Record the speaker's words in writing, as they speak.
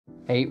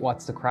Hey,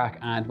 what's the crack,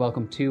 and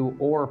welcome to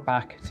or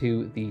back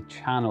to the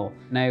channel.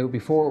 Now,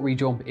 before we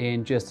jump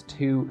in, just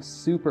two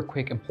super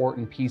quick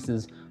important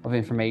pieces of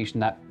information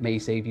that may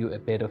save you a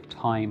bit of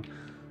time.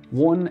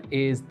 One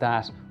is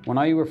that when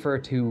I refer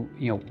to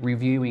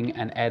reviewing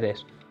an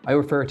edit, I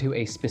refer to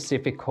a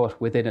specific cut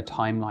within a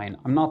timeline.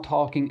 I'm not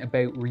talking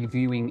about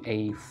reviewing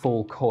a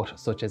full cut,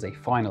 such as a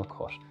final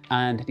cut.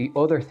 And the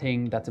other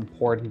thing that's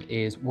important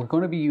is we're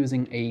going to be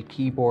using a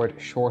keyboard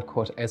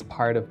shortcut as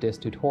part of this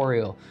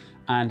tutorial.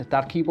 And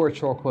that keyboard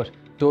shortcut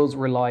does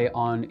rely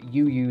on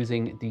you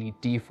using the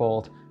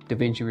default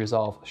DaVinci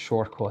Resolve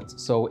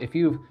shortcuts. So if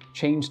you've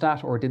changed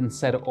that or didn't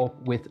set it up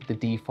with the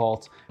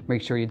defaults,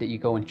 make sure that you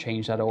go and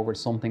change that over to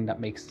something that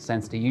makes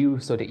sense to you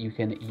so that you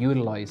can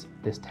utilize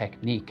this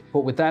technique.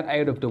 But with that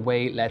out of the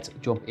way, let's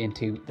jump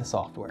into the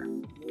software.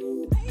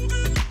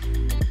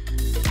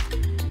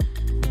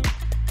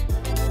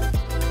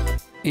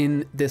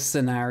 In this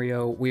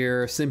scenario,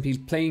 we're simply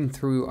playing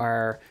through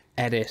our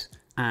edit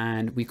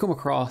and we come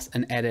across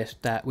an edit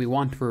that we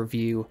want to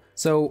review.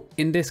 So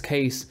in this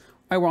case,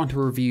 I want to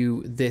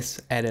review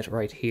this edit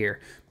right here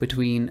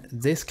between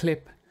this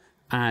clip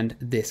and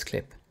this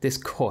clip, this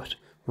cut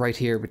right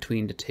here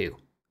between the two.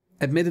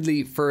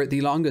 Admittedly, for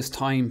the longest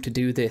time to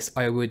do this,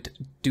 I would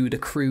do the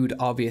crude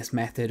obvious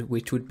method,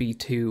 which would be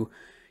to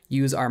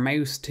use our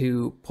mouse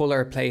to pull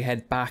our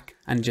playhead back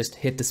and just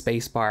hit the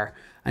space bar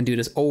and do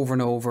this over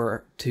and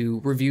over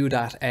to review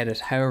that edit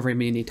however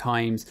many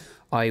times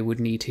I would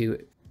need to.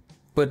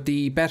 But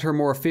the better,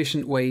 more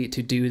efficient way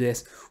to do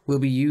this will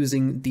be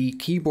using the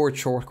keyboard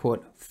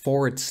shortcut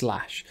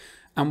 /.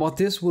 And what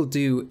this will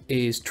do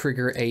is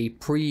trigger a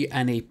pre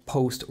and a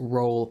post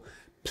roll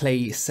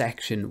play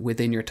section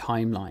within your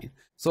timeline.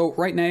 So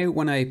right now,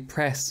 when I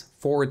press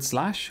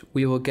 /,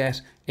 we will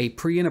get a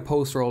pre and a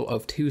post roll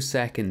of 2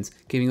 seconds,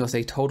 giving us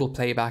a total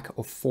playback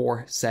of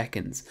 4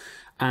 seconds.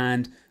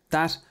 And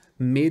that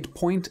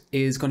midpoint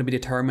is going to be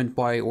determined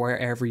by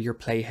wherever your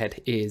playhead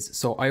is.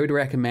 So I would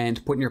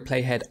recommend putting your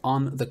playhead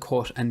on the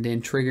cut and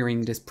then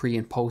triggering this pre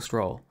and post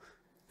roll.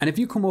 And if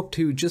you come up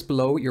to just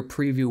below your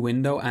preview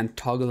window and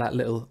toggle that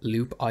little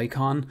loop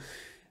icon,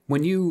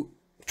 when you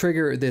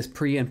trigger this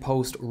pre and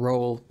post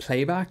roll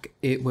playback,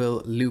 it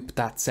will loop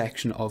that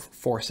section of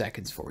 4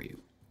 seconds for you.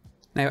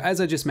 Now,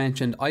 as I just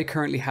mentioned, I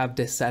currently have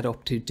this set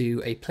up to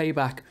do a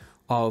playback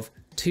of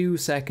 2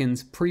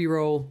 seconds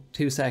pre-roll,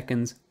 2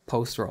 seconds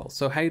post-roll.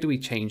 So how do we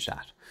change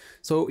that?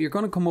 So you're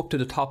going to come up to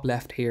the top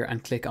left here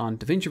and click on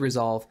DaVinci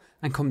Resolve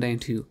and come down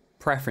to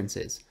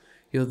Preferences.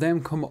 You'll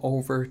then come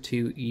over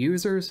to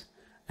Users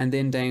and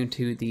then down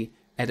to the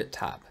Edit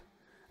tab.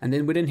 And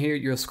then within here,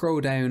 you'll scroll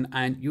down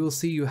and you'll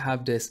see you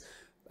have this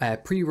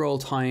pre-roll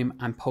time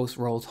and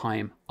post-roll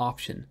time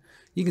option.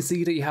 You can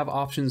see that you have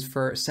options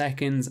for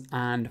seconds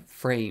and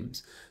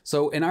frames.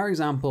 So in our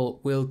example,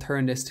 we'll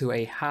turn this to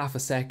a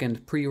 ½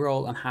 second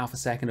pre-roll and ½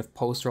 second of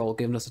post-roll,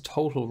 giving us a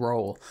total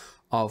roll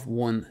of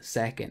 1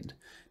 second.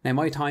 Now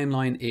my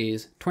timeline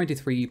is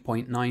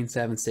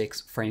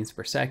 23.976 frames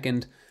per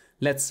second.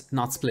 Let's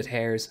not split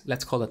hairs.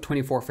 Let's call it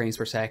 24 frames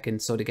per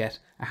second. So to get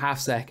a ½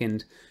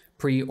 second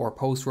pre or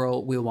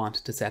post-roll, we'll want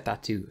to set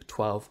that to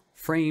 12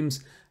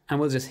 frames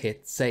and we'll just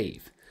hit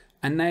save.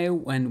 And now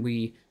when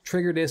we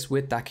trigger this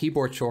with that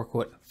keyboard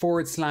shortcut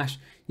 /,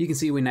 you can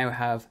see we now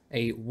have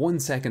a 1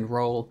 second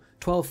roll,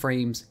 12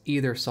 frames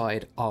either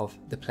side of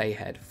the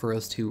playhead for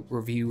us to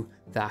review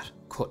that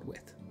cut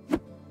with.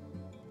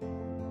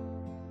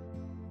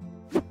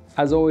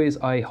 As always,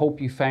 I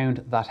hope you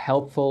found that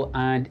helpful,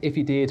 and if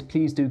you did,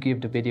 please do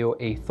give the video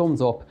a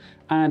thumbs up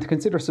and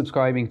consider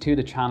subscribing to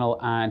the channel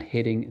and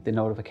hitting the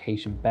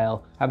notification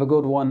bell. Have a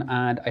good one,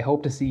 and I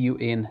hope to see you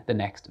in the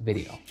next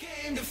video.